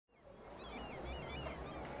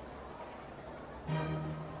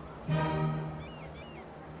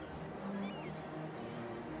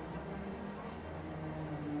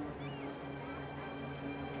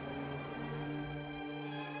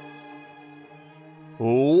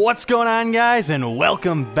What's going on, guys, and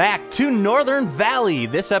welcome back to Northern Valley.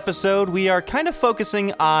 This episode, we are kind of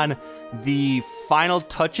focusing on the final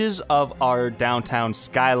touches of our downtown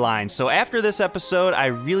skyline. So after this episode, I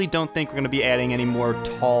really don't think we're going to be adding any more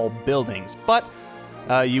tall buildings, but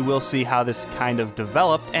you will see how this kind of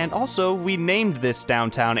developed. And also, we named this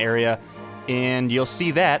downtown area, and you'll see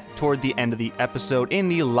that toward the end of the episode in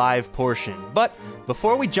the live portion. But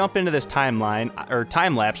before we jump into this timeline, or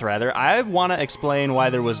time-lapse rather, I want to explain why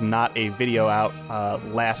there was not a video out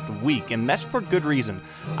last week, and that's for good reason.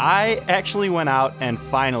 I actually went out and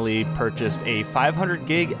finally purchased a 500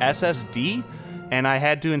 gig SSD, and I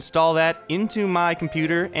had to install that into my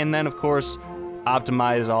computer, and then of course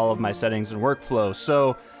optimize all of my settings and workflow.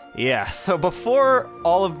 So yeah, so before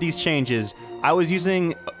all of these changes, I was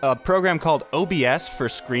using a program called OBS for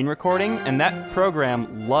screen recording, and that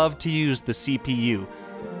program loved to use the CPU.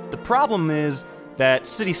 The problem is that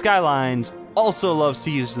City Skylines also loves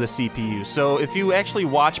to use the CPU. So if you actually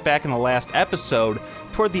watch back in the last episode,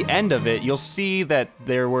 toward the end of it, you'll see that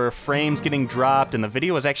there were frames getting dropped and the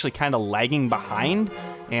video was actually kind of lagging behind,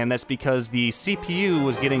 and that's because the CPU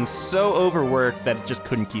was getting so overworked that it just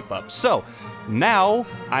couldn't keep up. So now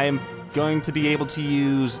I am going to be able to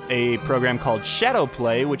use a program called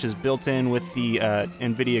Shadowplay, which is built in with the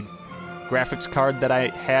NVIDIA graphics card that I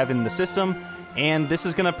have in the system, and this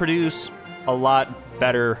is going to produce a lot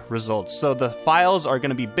better results. So the files are going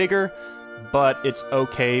to be bigger, but it's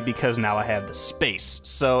okay because now I have the space.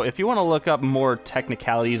 So if you want to look up more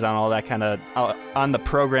technicalities on all that kind of, on the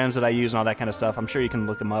programs that I use and all that kind of stuff, I'm sure you can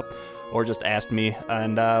look them up or just ask me,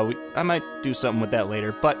 and I might do something with that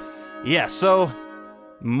later. But yeah, so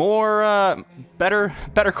more better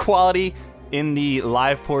quality in the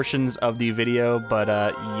live portions of the video, but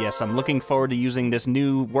yes, I'm looking forward to using this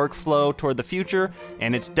new workflow toward the future,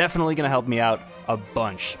 and it's definitely gonna help me out a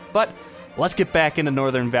bunch. But let's get back into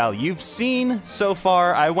Northern Valley. You've seen so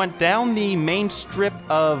far, I went down the main strip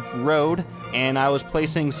of road, and I was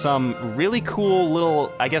placing some really cool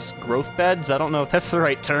little, I guess, growth beds. I don't know if that's the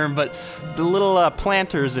right term, but the little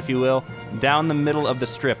planters, if you will, down the middle of the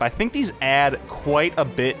strip. I think these add quite a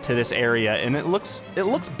bit to this area, and it looks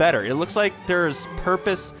better. It looks like there's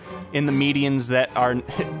purpose in the medians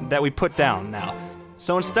that we put down now.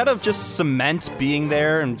 So instead of just cement being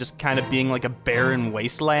there and just kind of being like a barren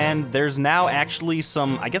wasteland, there's now actually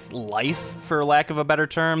some, I guess, life, for lack of a better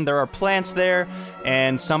term. There are plants there,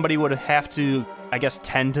 and somebody would have to, I guess,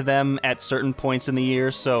 tend to them at certain points in the year.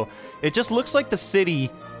 So it just looks like the city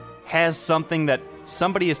has something that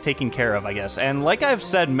somebody is taking care of, I guess. And like I've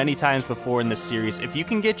said many times before in this series, if you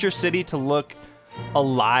can get your city to look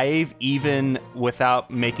alive even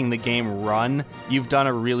without making the game run, you've done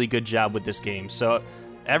a really good job with this game. So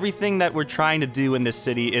everything that we're trying to do in this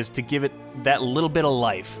city is to give it that little bit of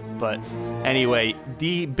life. But anyway,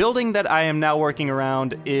 the building that I am now working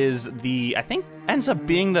around is I think ends up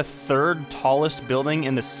being the third tallest building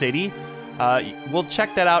in the city. We'll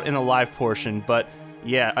check that out in the live portion, but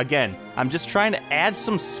yeah, again, I'm just trying to add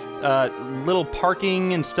some little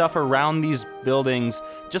parking and stuff around these buildings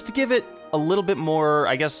just to give it a little bit more,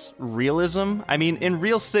 I guess, realism. I mean, in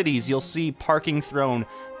real cities, you'll see parking thrown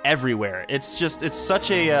everywhere. It's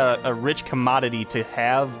such a rich commodity to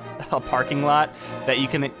have a parking lot that you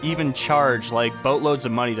can even charge like boatloads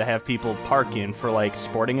of money to have people park in for like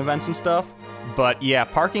sporting events and stuff. But yeah,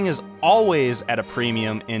 parking is always at a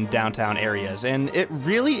premium in downtown areas, and it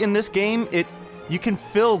really, in this game, you can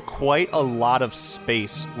fill quite a lot of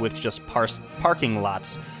space with just parking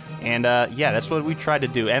lots. And yeah, that's what we tried to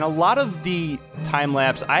do. And a lot of the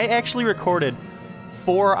time-lapse, I actually recorded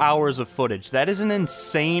 4 hours of footage. That is an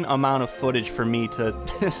insane amount of footage for me to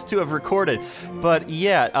to have recorded. But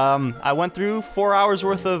yeah, I went through 4 hours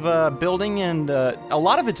worth of building, and a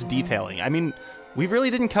lot of it's detailing. I mean, we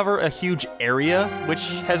really didn't cover a huge area,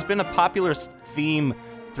 which has been a popular theme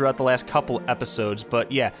throughout the last couple episodes.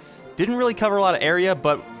 But yeah, didn't really cover a lot of area,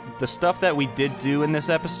 but the stuff that we did do in this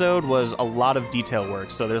episode was a lot of detail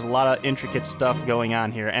work. So there's a lot of intricate stuff going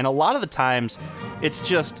on here, and a lot of the times it's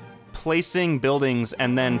just placing buildings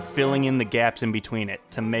and then filling in the gaps in between it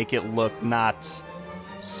to make it look not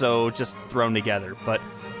so just thrown together. But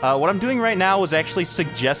what I'm doing right now was actually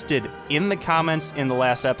suggested in the comments in the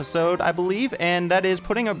last episode, I believe, and that is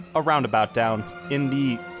putting a roundabout down in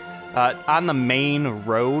the on the main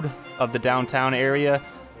road of the downtown area.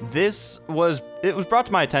 It was brought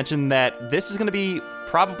to my attention that this is going to be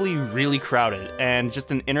probably really crowded, and just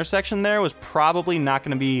an intersection there was probably not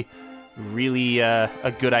going to be really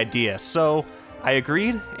a good idea. So I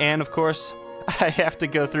agreed, and of course I have to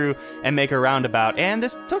go through and make a roundabout, and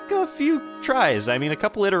this took a few tries. I mean, a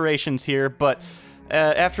couple iterations here, but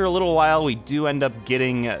after a little while, we do end up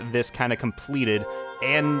getting this kind of completed.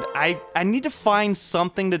 And I need to find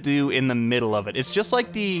something to do in the middle of it. It's just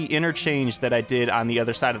like the interchange that I did on the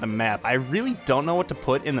other side of the map. I really don't know what to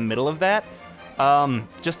put in the middle of that,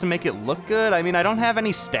 just to make it look good. I mean, I don't have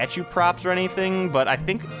any statue props or anything, but I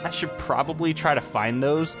think I should probably try to find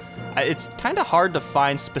those. It's kind of hard to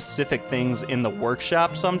find specific things in the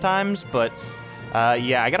workshop sometimes, but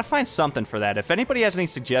yeah, I gotta find something for that. If anybody has any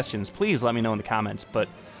suggestions, please let me know in the comments. But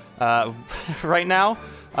right now,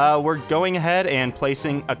 we're going ahead and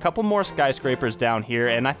placing a couple more skyscrapers down here,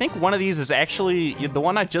 and I think one of these is actually the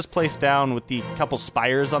one I just placed down with the couple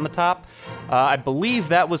spires on the top. I believe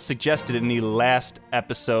that was suggested in the last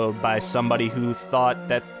episode by somebody who thought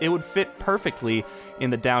that it would fit perfectly in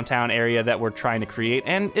the downtown area that we're trying to create,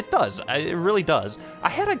 and it does. It really does. I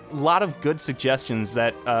had a lot of good suggestions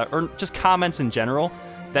that, or just comments in general,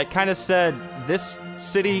 that kind of said this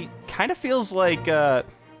city kind of feels like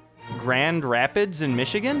Grand Rapids in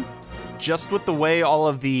Michigan, just with the way all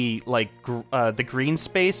of the the green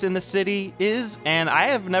space in the city is. And I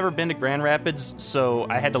have never been to Grand Rapids, so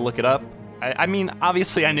I had to look it up. I mean,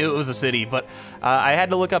 obviously I knew it was a city, but I had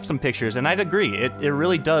to look up some pictures, and I'd agree, it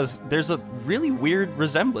really does. There's a really weird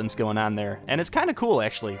resemblance going on there, and it's kind of cool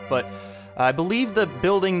actually. But I believe the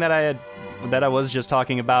building that I was just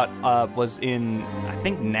talking about was in, I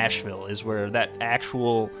think, Nashville is where that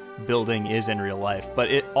actual building is in real life, but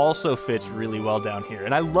it also fits really well down here.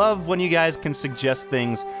 And I love when you guys can suggest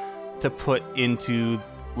things to put into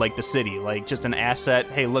like the city, like just an asset.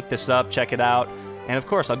 Hey, look this up, check it out. And of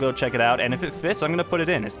course I'll go check it out, and if it fits, I'm gonna put it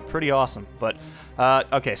in. It's pretty awesome. But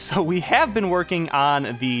okay, so we have been working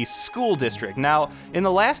on the school district. Now, in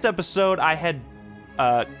the last episode, I had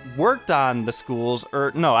worked on the schools,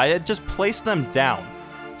 or no, I had just placed them down,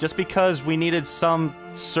 just because we needed some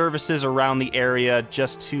services around the area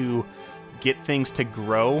just to get things to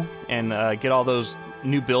grow and get all those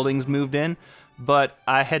new buildings moved in. But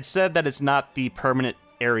I had said that it's not the permanent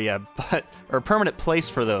area, or permanent place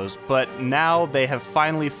for those, but now they have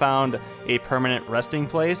finally found a permanent resting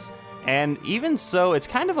place. And even so, it's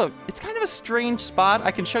kind of a strange spot.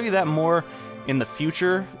 I can show you that more in the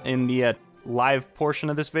future in the live portion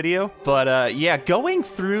of this video. But yeah, going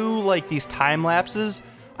through like these time lapses,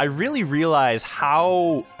 I really realize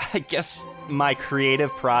how, I guess, my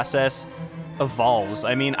creative process evolves.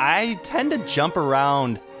 I mean, I tend to jump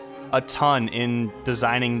around a ton in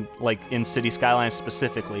designing, like in City Skylines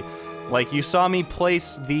specifically. Like, you saw me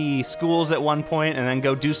place the schools at one point and then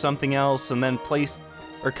go do something else, and then place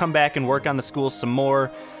or come back and work on the schools some more.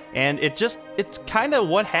 And it's kind of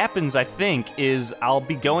what happens, I think, is I'll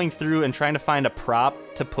be going through and trying to find a prop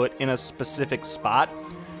to put in a specific spot,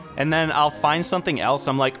 and then I'll find something else.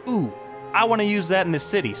 I'm like, ooh, I want to use that in this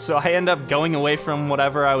city. So I end up going away from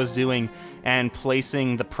whatever I was doing and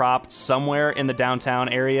placing the prop somewhere in the downtown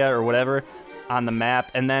area or whatever on the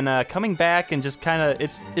map, and then coming back and just kind of,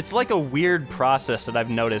 it's like a weird process that I've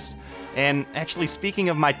noticed. And actually, speaking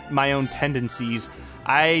of my own tendencies,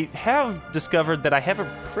 I have discovered that I have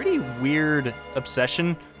a pretty weird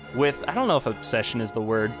obsession with, I don't know if obsession is the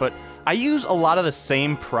word, but I use a lot of the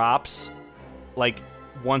same props, like,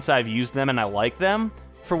 once I've used them and I like them.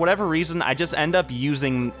 For whatever reason, I just end up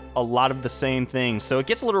using a lot of the same things, so it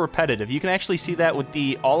gets a little repetitive. You can actually see that with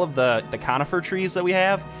all of the conifer trees that we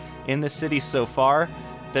have in the city so far.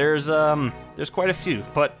 There's quite a few,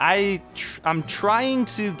 but I'm trying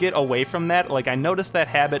to get away from that. Like, I noticed that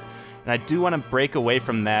habit, and I do want to break away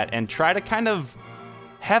from that and try to kind of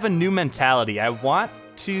have a new mentality. I want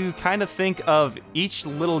to kind of think of each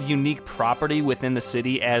little unique property within the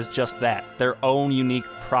city as just that, their own unique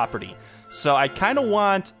property. So I kind of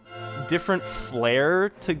want different flair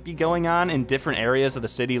to be going on in different areas of the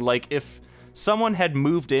city. Like, if someone had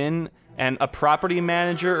moved in and a property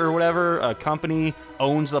manager or whatever, a company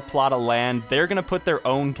owns a plot of land, they're gonna put their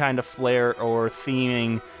own kind of flair or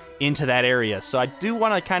theming into that area. So I do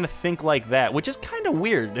want to kind of think like that, which is kind of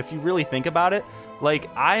weird if you really think about it. Like,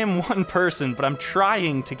 I am one person, but I'm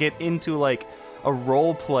trying to get into like a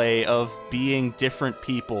role play of being different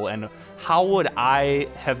people, and how would I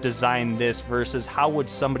have designed this versus how would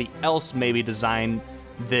somebody else maybe design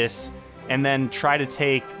this, and then try to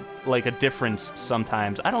take like a difference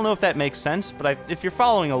sometimes. I don't know if that makes sense, but if you're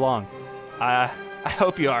following along, I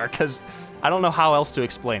hope you are, because I don't know how else to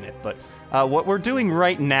explain it. But what we're doing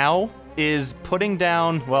right now is putting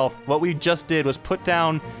down, well, what we just did was put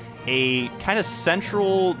down a kind of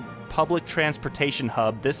central public transportation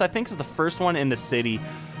hub. This, I think, is the first one in the city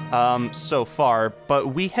so far,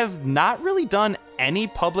 but we have not really done any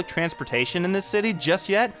public transportation in this city just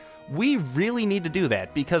yet. We really need to do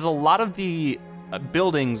that, because a lot of the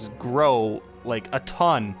buildings grow like a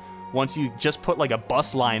ton once you just put like a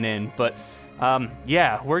bus line in. But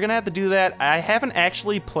yeah, we're gonna have to do that. I haven't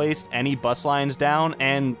actually placed any bus lines down,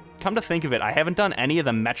 and come to think of it, I haven't done any of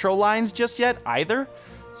the metro lines just yet either.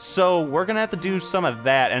 So we're gonna have to do some of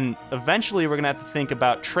that, and eventually we're gonna have to think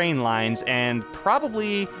about train lines and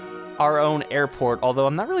probably our own airport, although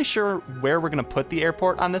I'm not really sure where we're gonna put the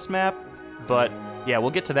airport on this map, but yeah,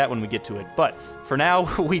 we'll get to that when we get to it. But for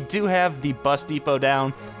now, we do have the bus depot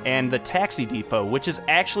down and the taxi depot, which is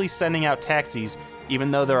actually sending out taxis,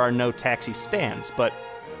 even though there are no taxi stands. But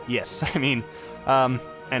yes, I mean,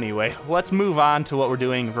 anyway, let's move on to what we're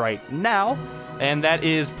doing right now, and that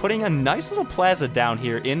is putting a nice little plaza down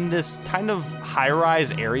here in this kind of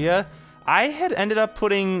high-rise area. I had ended up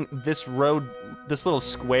putting this road, this little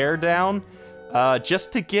square down,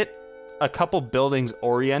 just to get a couple buildings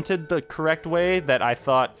oriented the correct way that I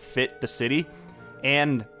thought fit the city.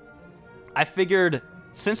 And I figured,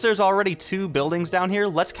 since there's already 2 buildings down here,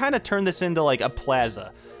 let's kind of turn this into like a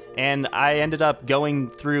plaza. And I ended up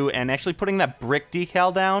going through and actually putting that brick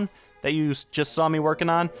decal down that you just saw me working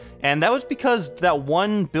on. And that was because that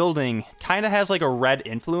one building kind of has like a red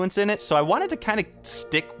influence in it. So I wanted to kind of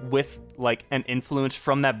stick with like an influence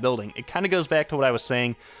from that building. It kind of goes back to what I was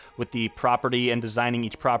saying with the property and designing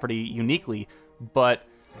each property uniquely. But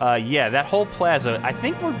yeah, that whole plaza, I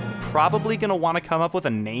think we're probably going to want to come up with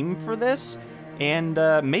a name for this. And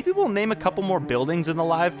maybe we'll name a couple more buildings in the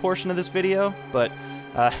live portion of this video. But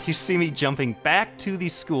you see me jumping back to the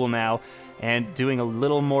school now and doing a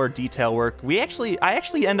little more detail work. I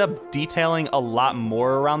actually end up detailing a lot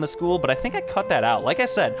more around the school, but I think I cut that out. Like I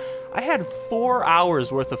said, I had 4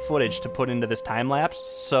 hours worth of footage to put into this time lapse,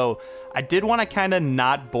 so I did want to kind of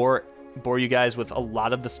not bore you guys with a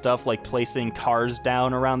lot of the stuff like placing cars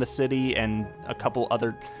down around the city and a couple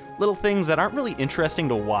other little things that aren't really interesting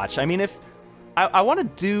to watch. I mean, if I want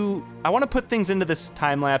to put things into this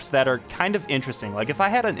time lapse that are kind of interesting. Like if I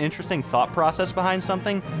had an interesting thought process behind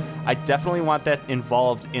something, I definitely want that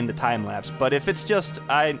involved in the time lapse. But if it's just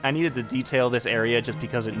I needed to detail this area just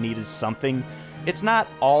because it needed something, it's not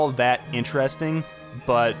all that interesting.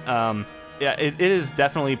 But yeah, it is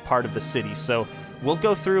definitely part of the city. So we'll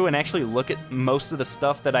go through and actually look at most of the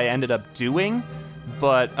stuff that I ended up doing.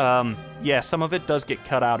 But yeah, some of it does get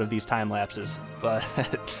cut out of these time lapses. But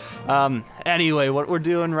anyway, what we're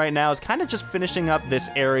doing right now is kind of just finishing up this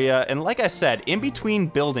area. And like I said, in between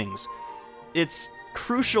buildings, it's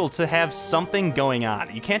crucial to have something going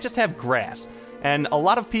on. You can't just have grass. And a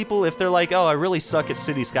lot of people, if they're like, oh, I really suck at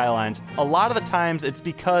city skylines, a lot of the times it's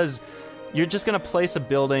because you're just going to place a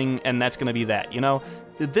building and that's going to be that, you know?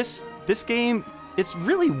 This game, it's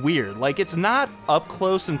really weird. Like, it's not up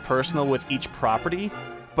close and personal with each property,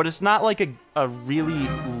 but it's not like a really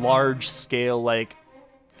large scale, like,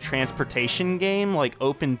 transportation game like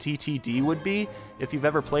Open TTD would be, if you've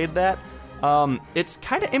ever played that. It's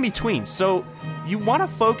kind of in between. So you want to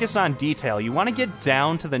focus on detail. You want to get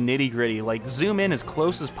down to the nitty gritty, like zoom in as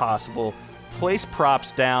close as possible, place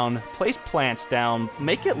props down, place plants down,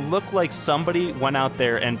 make it look like somebody went out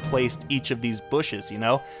there and placed each of these bushes, you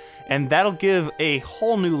know? And that'll give a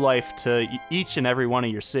whole new life to each and every one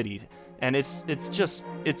of your cities. And it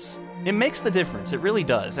makes the difference. It really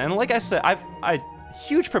does. And like I said, I'm a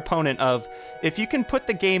huge proponent of, if you can put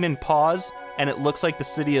the game in pause and it looks like the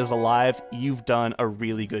city is alive, you've done a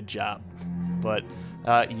really good job. But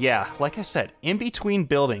yeah, like I said, in between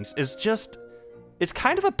buildings is just, it's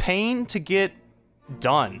kind of a pain to get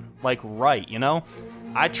done, like right, you know?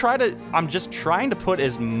 I'm just trying to put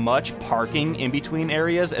as much parking in between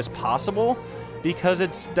areas as possible, because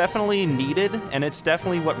it's definitely needed and it's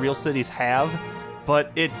definitely what real cities have,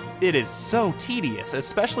 but it is so tedious,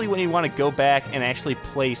 especially when you want to go back and actually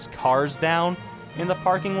place cars down in the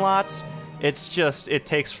parking lots. It's just, it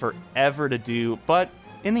takes forever to do, but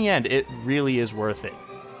in the end, it really is worth it.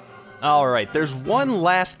 Alright, there's one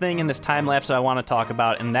last thing in this time-lapse I want to talk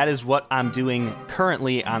about, and that is what I'm doing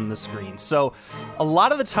currently on the screen. So, a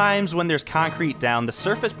lot of the times when there's concrete down, the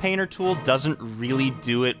surface painter tool doesn't really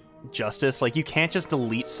do it justice. Like, you can't just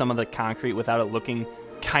delete some of the concrete without it looking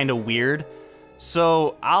kind of weird.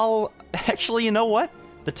 So, actually, you know what?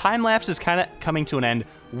 The time-lapse is kind of coming to an end.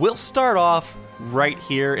 We'll start off right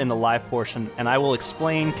here in the live portion, and I will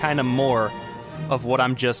explain kind of more of what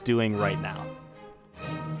I'm just doing right now.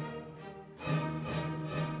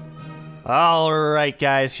 Alright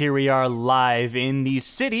guys, here we are live in the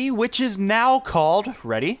city, which is now called,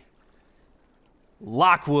 ready?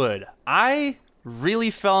 Lockwood. I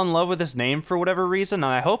really fell in love with this name for whatever reason,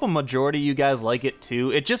 and I hope a majority of you guys like it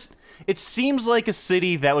too. It seems like a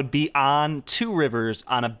city that would be on two rivers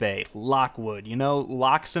on a bay. Lockwood, you know,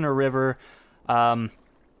 locks in a river.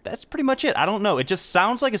 that's pretty much it. I don't know. It just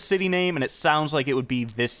sounds like a city name, and it sounds like it would be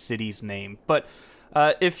this city's name. But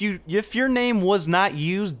if your name was not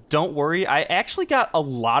used, don't worry. I actually got a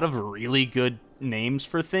lot of really good names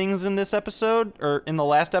for things in this episode, or in the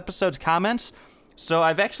last episode's comments. So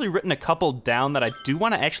I've actually written a couple down that I do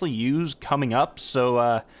want to actually use coming up.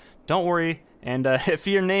 So don't worry. And if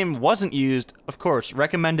your name wasn't used, of course,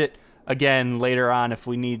 recommend it again later on if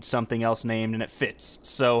we need something else named and it fits.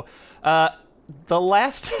 So the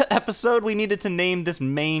last episode, we needed to name this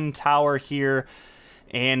main tower here,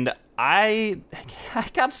 and I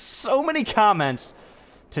got so many comments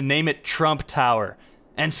to name it Trump Tower,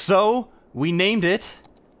 and so we named it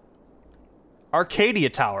Arcadia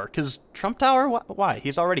Tower, because Trump Tower, why?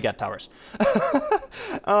 He's already got towers.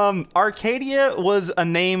 Arcadia was a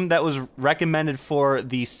name that was recommended for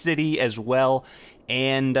the city as well,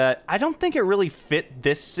 and I don't think it really fit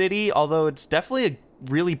this city, although it's definitely a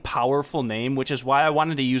really powerful name, which is why I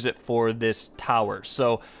wanted to use it for this tower.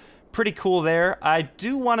 So pretty cool there. I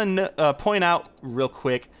do want to point out real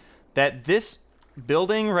quick that this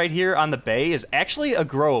building right here on the bay is actually a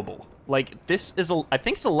growable. Like, this is I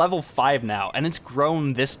think it's a level 5 now, and it's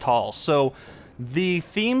grown this tall. So the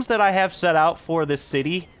themes that I have set out for this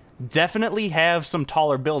city definitely have some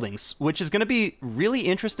taller buildings, which is going to be really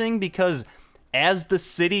interesting because as the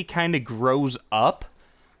city kind of grows up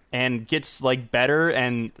and gets like better,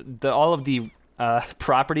 and all of the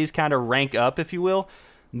properties kind of rank up, if you will,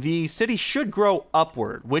 the city should grow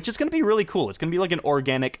upward, which is going to be really cool. It's going to be like an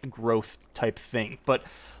organic growth type thing. But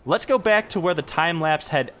let's go back to where the time lapse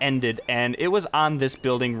had ended, and it was on this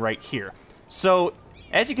building right here. So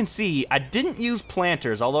as you can see, I didn't use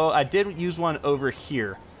planters, although I did use one over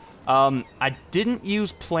here. I didn't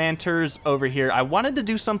use planters over here. I wanted to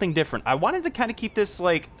do something different. I wanted to kind of keep this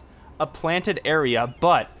like a planted area,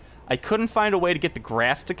 but I couldn't find a way to get the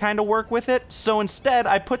grass to kind of work with it. So instead,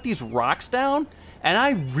 I put these rocks down, and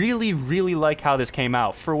I really, really like how this came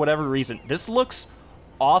out for whatever reason. This looks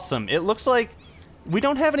awesome. It looks like we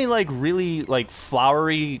don't have any like really like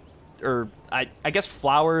flowery, or I guess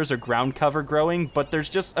flowers or ground cover growing, but there's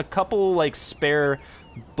just a couple like spare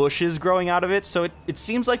bushes growing out of it. So it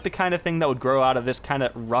seems like the kind of thing that would grow out of this kind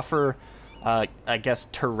of rougher, I guess,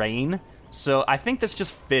 terrain. So I think this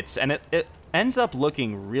just fits, and it ends up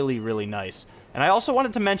looking really, really nice. And I also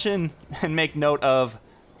wanted to mention and make note of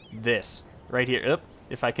this right here.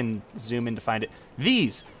 If I can zoom in to find it.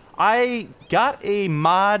 These. I got a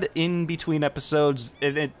mod in between episodes.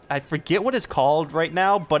 I forget what it's called right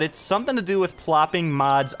now, but it's something to do with plopping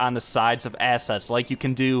mods on the sides of assets, like you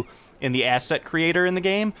can do in the asset creator in the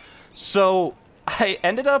game. So I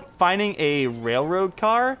ended up finding a railroad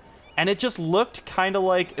car, and it just looked kind of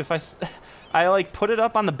like if I like put it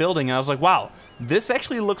up on the building, and I was like, wow, this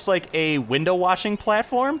actually looks like a window washing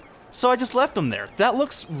platform. So I just left them there. That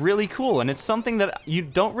looks really cool, and it's something that you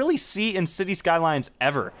don't really see in City Skylines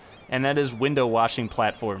ever, and that is window washing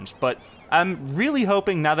platforms. But I'm really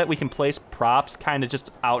hoping now that we can place props kind of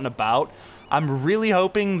just out and about, I'm really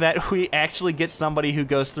hoping that we actually get somebody who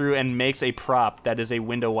goes through and makes a prop that is a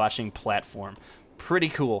window washing platform. Pretty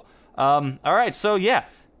cool. All right, so yeah,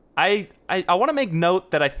 I want to make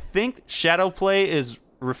note that I think Shadowplay is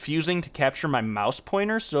refusing to capture my mouse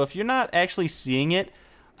pointer, so if you're not actually seeing it,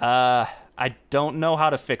 I don't know how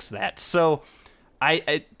to fix that. So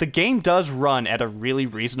the game does run at a really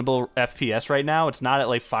reasonable FPS right now. It's not at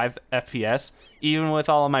like 5 FPS, even with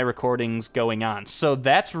all of my recordings going on. So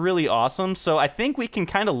that's really awesome. So I think we can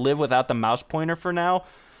kind of live without the mouse pointer for now,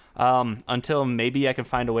 until maybe I can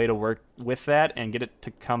find a way to work with that and get it to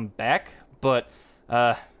come back. But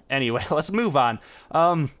anyway, let's move on.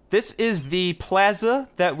 This is the plaza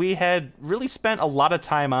that we had really spent a lot of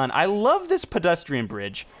time on. I love this pedestrian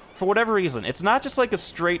bridge for whatever reason. It's not just like a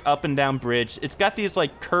straight up and down bridge. It's got these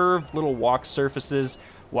like curved little walk surfaces,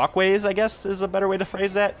 walkways, I guess is a better way to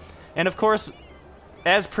phrase that. And of course,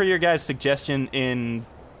 as per your guys' suggestion in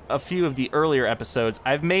a few of the earlier episodes,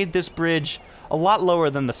 I've made this bridge a lot lower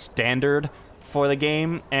than the standard for the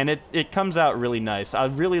game, and it comes out really nice. I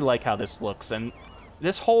really like how this looks, and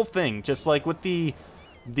this whole thing, just like with the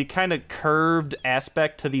kind of curved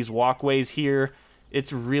aspect to these walkways here,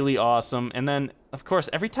 it's really awesome. And then, of course,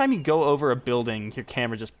 every time you go over a building, your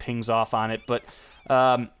camera just pings off on it. But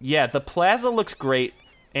yeah, the plaza looks great,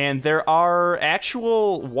 and there are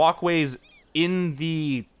actual walkways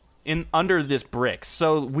under this brick.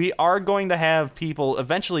 So we are going to have people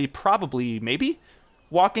eventually, probably, maybe,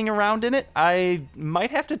 walking around in it. I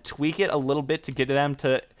might have to tweak it a little bit to get them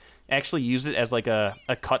to actually use it as like a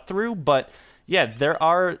cut through, but yeah,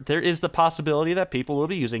 there is the possibility that people will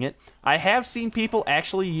be using it. I have seen people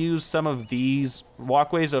actually use some of these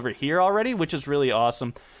walkways over here already, which is really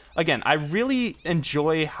awesome. again, I really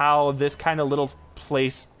enjoy how this kind of little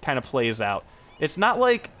place kind of plays out. It's not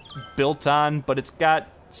like built on, but it's got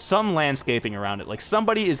some landscaping around it. Like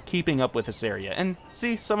somebody is keeping up with this area. And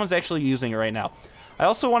see, someone's actually using it right now. I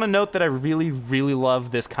also want to note that I really, really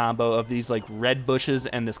love this combo of these like red bushes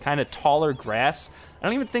and this kind of taller grass. I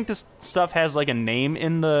don't even think this stuff has like a name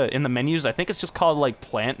in the menus. I think it's just called like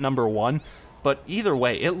plant number 1. But either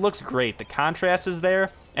way, it looks great. The contrast is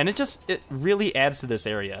there, and it really adds to this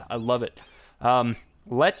area. I love it.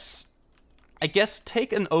 Let's, I guess,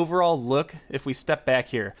 take an overall look if we step back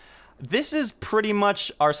here. This is pretty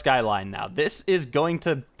much our skyline now. This is going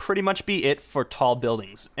to pretty much be it for tall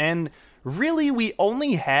buildings. And really, we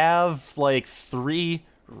only have like 3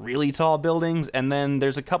 really tall buildings, and then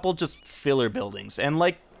there's a couple just filler buildings. And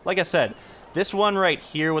like I said, this one right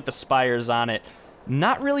here with the spires on it,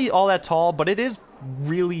 not really all that tall, but it is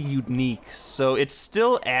really unique. So it's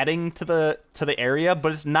still adding to the area,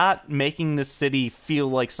 but it's not making the city feel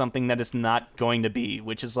like something that it's not going to be,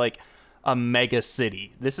 which is like a mega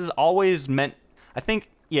city. This is always meant, I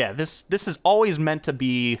think, yeah, this is always meant to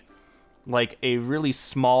be like a really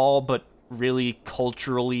small but really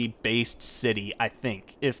culturally based city, I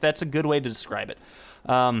think, if that's a good way to describe it.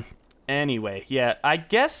 Anyway, yeah, I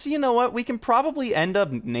guess, you know what, we can probably end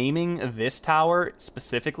up naming this tower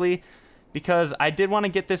specifically, because I did want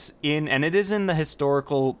to get this in, and it is in the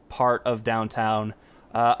historical part of downtown.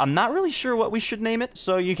 I'm not really sure what we should name it,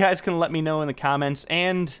 so you guys can let me know in the comments,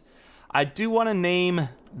 and I do want to name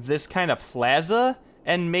this kind of plaza,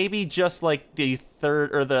 and maybe just like the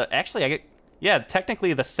third, or the, actually, yeah,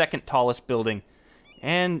 technically the second tallest building.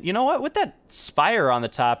 And you know what, with that spire on the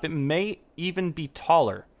top, it may even be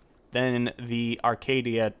taller than the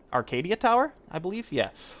Arcadia Tower, I believe,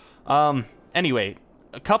 yeah. Anyway,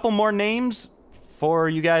 a couple more names for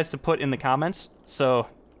you guys to put in the comments, so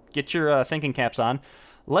get your thinking caps on.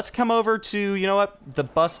 Let's come over to, you know what, the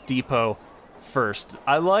bus depot first.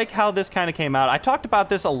 I like how this kind of came out. I talked about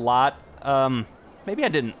this a lot, maybe I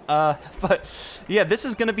didn't, but yeah, this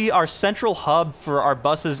is gonna be our central hub for our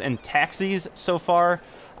buses and taxis so far.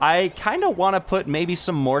 I kind of want to put maybe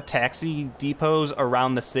some more taxi depots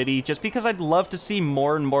around the city, just because I'd love to see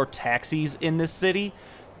more and more taxis in this city.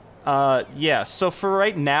 Yeah, so for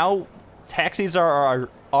right now, taxis are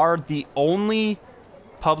the only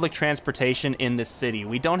public transportation in this city.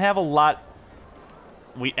 We don't have a lot.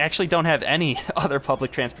 We actually don't have any other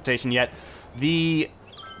public transportation yet. The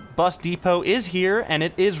bus depot is here, and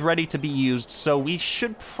it is ready to be used, so we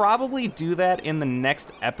should probably do that in the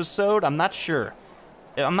next episode. I'm not sure.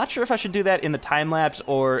 I'm not sure if I should do that in the time-lapse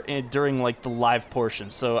or during, like, the live portion.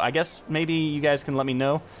 So I guess maybe you guys can let me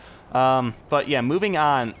know. But, yeah, moving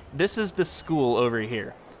on. This is the school over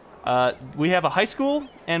here. We have a high school,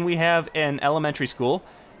 and we have an elementary school.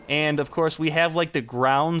 And, of course, we have, like, the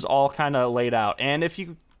grounds all kind of laid out. And if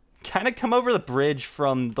you kind of come over the bridge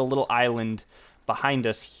from the little island behind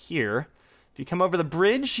us here, if you come over the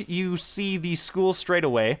bridge, you see the school straight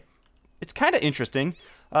away. It's kind of interesting.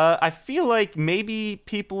 I feel like maybe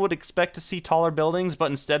people would expect to see taller buildings, but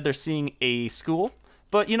instead they're seeing a school.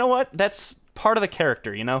 But you know what? That's part of the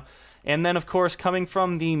character, you know? And then, of course, coming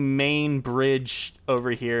from the main bridge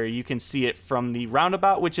over here, you can see it from the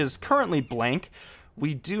roundabout, which is currently blank.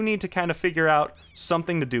 We do need to kind of figure out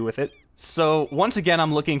something to do with it. So, once again,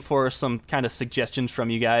 I'm looking for some kind of suggestions from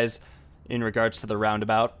you guys in regards to the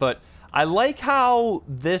roundabout. But I like how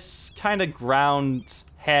this kind of ground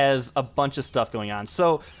has a bunch of stuff going on.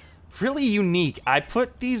 So, really unique. I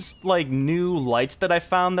put these, like, new lights that I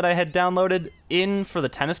found that I had downloaded in for the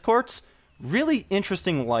tennis courts. Really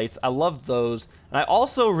interesting lights. I love those. And I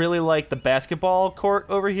also really like the basketball court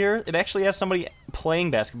over here. It actually has somebody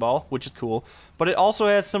playing basketball, which is cool. But it also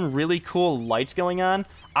has some really cool lights going on.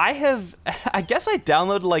 I guess I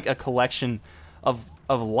downloaded, like, a collection of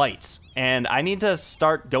lights, and I need to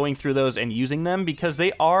start going through those and using them, because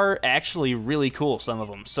they are actually really cool, some of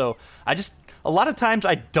them. So a lot of times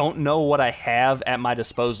I don't know what I have at my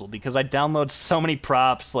disposal, because I download so many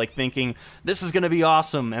props, like thinking this is gonna be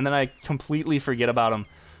awesome, and then I completely forget about them.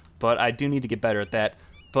 But I do need to get better at that.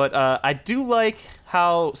 But I do like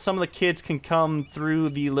how some of the kids can come through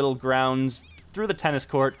the little grounds, through the tennis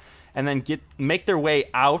court, and then make their way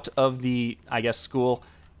out of the, I guess, school.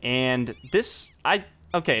 And this,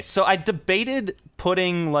 okay, so I debated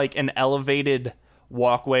putting, like, an elevated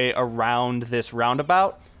walkway around this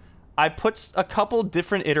roundabout. I put a couple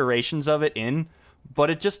different iterations of it in, but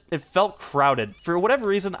it felt crowded. For whatever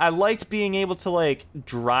reason, I liked being able to, like,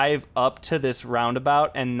 drive up to this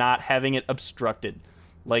roundabout and not having it obstructed,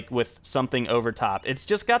 like, with something over top. It's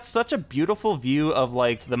just got such a beautiful view of,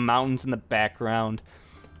 like, the mountains in the background.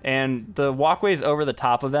 and the walkways over the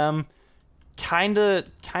top of them kinda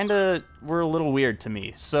were a little weird to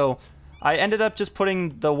me. So I ended up just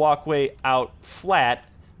putting the walkway out flat,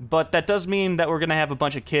 but that does mean that we're gonna have a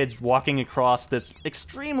bunch of kids walking across this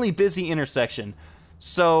extremely busy intersection.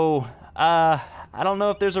 So I don't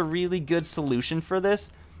know if there's a really good solution for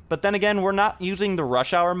this, but then again, we're not using the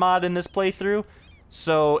rush hour mod in this playthrough,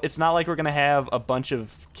 so it's not like we're gonna have a bunch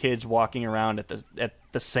of kids walking around at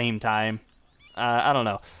the same time. I don't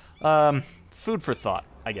know. Food for thought,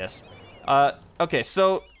 I guess. Okay,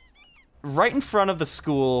 so right in front of the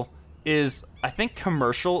school is, I think,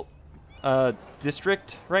 commercial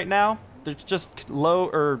district right now. There's just low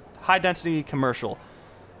or high density commercial.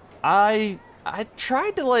 I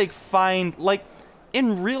tried to like find, like,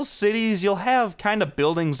 in real cities you'll have kind of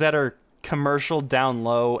buildings that are commercial down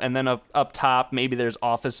low, and then up top maybe there's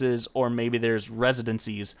offices or maybe there's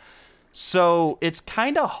residencies. So it's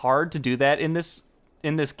kind of hard to do that in this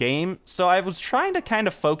game. So I was trying to kind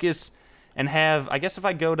of focus and have, I guess if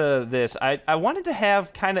I go to this, I wanted to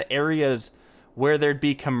have kind of areas where there'd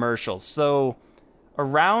be commercials. So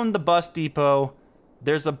around the bus depot,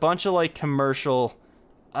 there's a bunch of like commercial.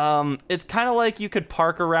 It's kind of like you could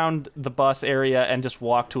park around the bus area and just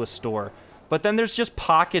walk to a store. But then there's just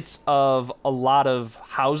pockets of a lot of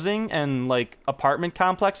housing and like apartment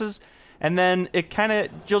complexes. And then it kind of,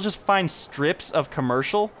 you'll just find strips of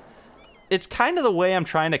commercial. It's kind of the way I'm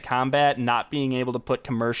trying to combat not being able to put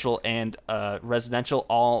commercial and residential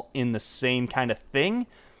all in the same kind of thing.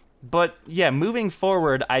 But yeah, moving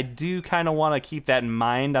forward, I do kind of want to keep that in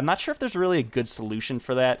mind. I'm not sure if there's really a good solution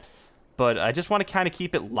for that, but I just want to kind of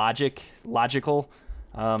keep it logical.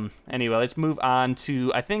 Anyway, let's move on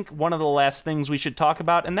to, I think, one of the last things we should talk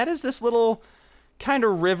about, and that is this little kind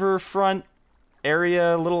of riverfront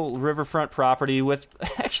area, little riverfront property with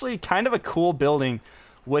actually kind of a cool building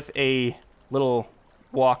with a little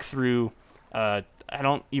walk-through, I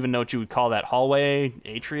don't even know what you would call that, hallway,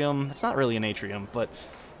 atrium. It's not really an atrium, but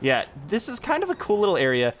yeah, this is kind of a cool little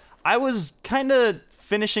area. I was kind of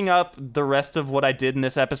finishing up the rest of what I did in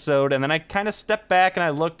this episode, and then I kind of stepped back and I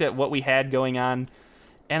looked at what we had going on,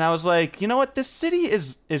 and I was like, you know what, this city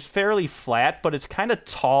is fairly flat, but it's kind of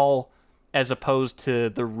tall as opposed to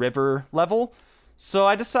the river level. So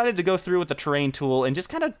I decided to go through with the terrain tool and just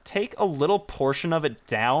kind of take a little portion of it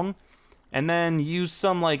down and then use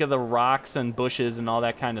some like of the rocks and bushes and all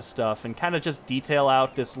that kind of stuff and kind of just detail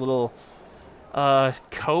out this little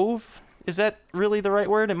cove. Is that really the right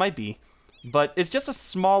word? It might be. But it's just a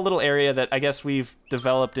small little area that I guess we've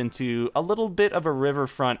developed into a little bit of a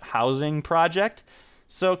riverfront housing project.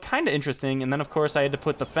 So kind of interesting. And then, of course, I had to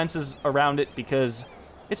put the fences around it because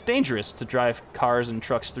it's dangerous to drive cars and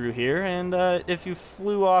trucks through here, and if you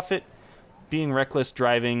flew off it being reckless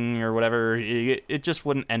driving or whatever, it just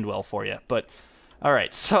wouldn't end well for you. But,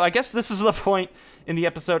 alright, so I guess this is the point in the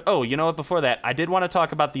episode. Oh, you know what, before that, I did want to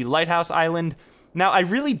talk about the Lighthouse Island. Now, I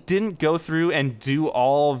really didn't go through and do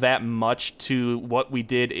all that much to what we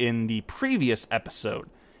did in the previous episode,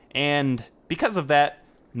 and because of that,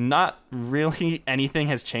 not really anything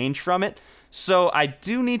has changed from it. So I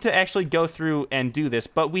do need to actually go through and do this,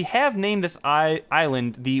 but we have named this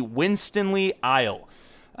island the Winstanley Isle.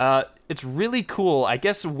 It's really cool. I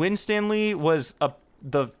guess Winstanley was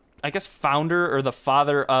the founder or the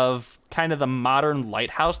father of kind of the modern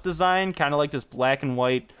lighthouse design, kind of like this black and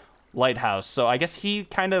white lighthouse. So I guess he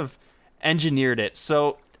kind of engineered it.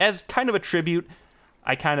 So as kind of a tribute,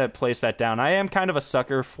 I kind of placed that down. I am kind of a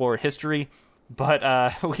sucker for history,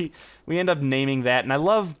 but we end up naming that, and I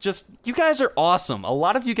love just, you guys are awesome. A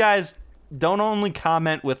lot of you guys don't only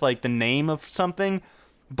comment with like the name of something,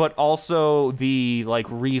 but also the like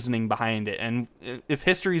reasoning behind it. And if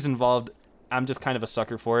history's involved, I'm just kind of a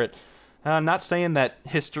sucker for it. I'm not saying that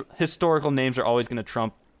historical names are always going to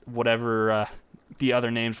trump whatever the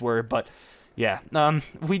other names were, but yeah,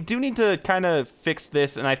 we do need to kind of fix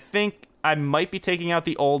this, and I think I might be taking out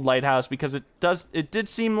the old lighthouse because it did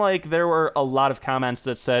seem like there were a lot of comments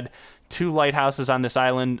that said 2 lighthouses on this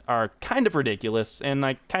island are kind of ridiculous, and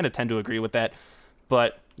I kind of tend to agree with that.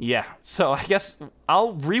 But yeah, so I guess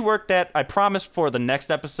I'll rework that, I promise, for the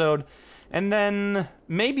next episode, and then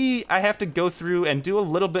maybe I have to go through and do a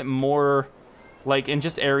little bit more, like in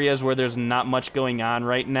just areas where there's not much going on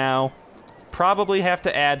right now. Probably have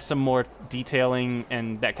to add some more detailing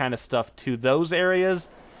and that kind of stuff to those areas.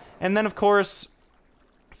 And then, of course,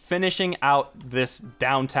 finishing out this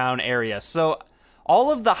downtown area. So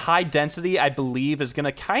all of the high density, I believe, is going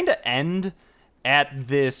to kind of end at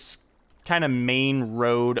this kind of main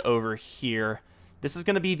road over here. This is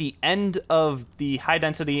going to be the end of the high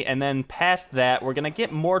density, and then past that, we're going to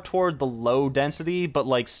get more toward the low density, but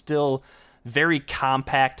like still very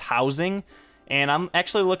compact housing, and I'm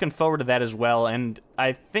actually looking forward to that as well. And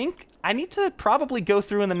I think I need to probably go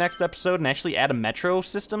through in the next episode and actually add a metro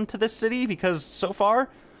system to this city, because so far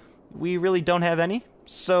we really don't have any.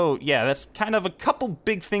 So yeah, that's kind of a couple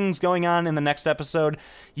big things going on in the next episode.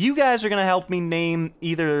 You guys are going to help me name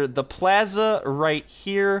either the plaza right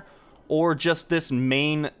here or just this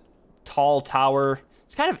main tall tower.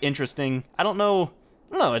 It's kind of interesting. I don't know,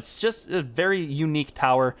 it's just a very unique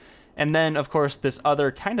tower. And then, of course, this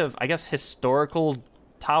other kind of, I guess, historical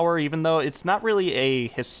tower, even though it's not really a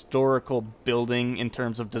historical building in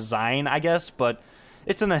terms of design, I guess, but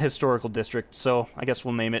it's in a historical district, so I guess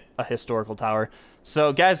we'll name it a historical tower.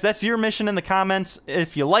 So, guys, that's your mission in the comments.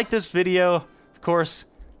 If you like this video, of course,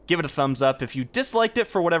 give it a thumbs up. If you disliked it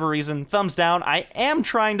for whatever reason, thumbs down. I am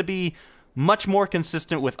trying to be much more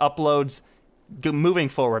consistent with uploads moving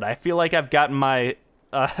forward. I feel like I've gotten my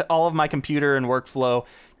all of my computer and workflow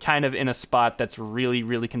kind of in a spot that's really,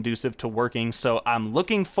 really conducive to working. So I'm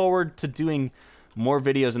looking forward to doing more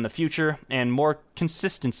videos in the future and more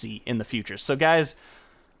consistency in the future. So guys,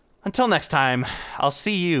 until next time, I'll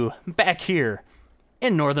see you back here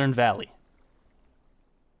in Northern Valley.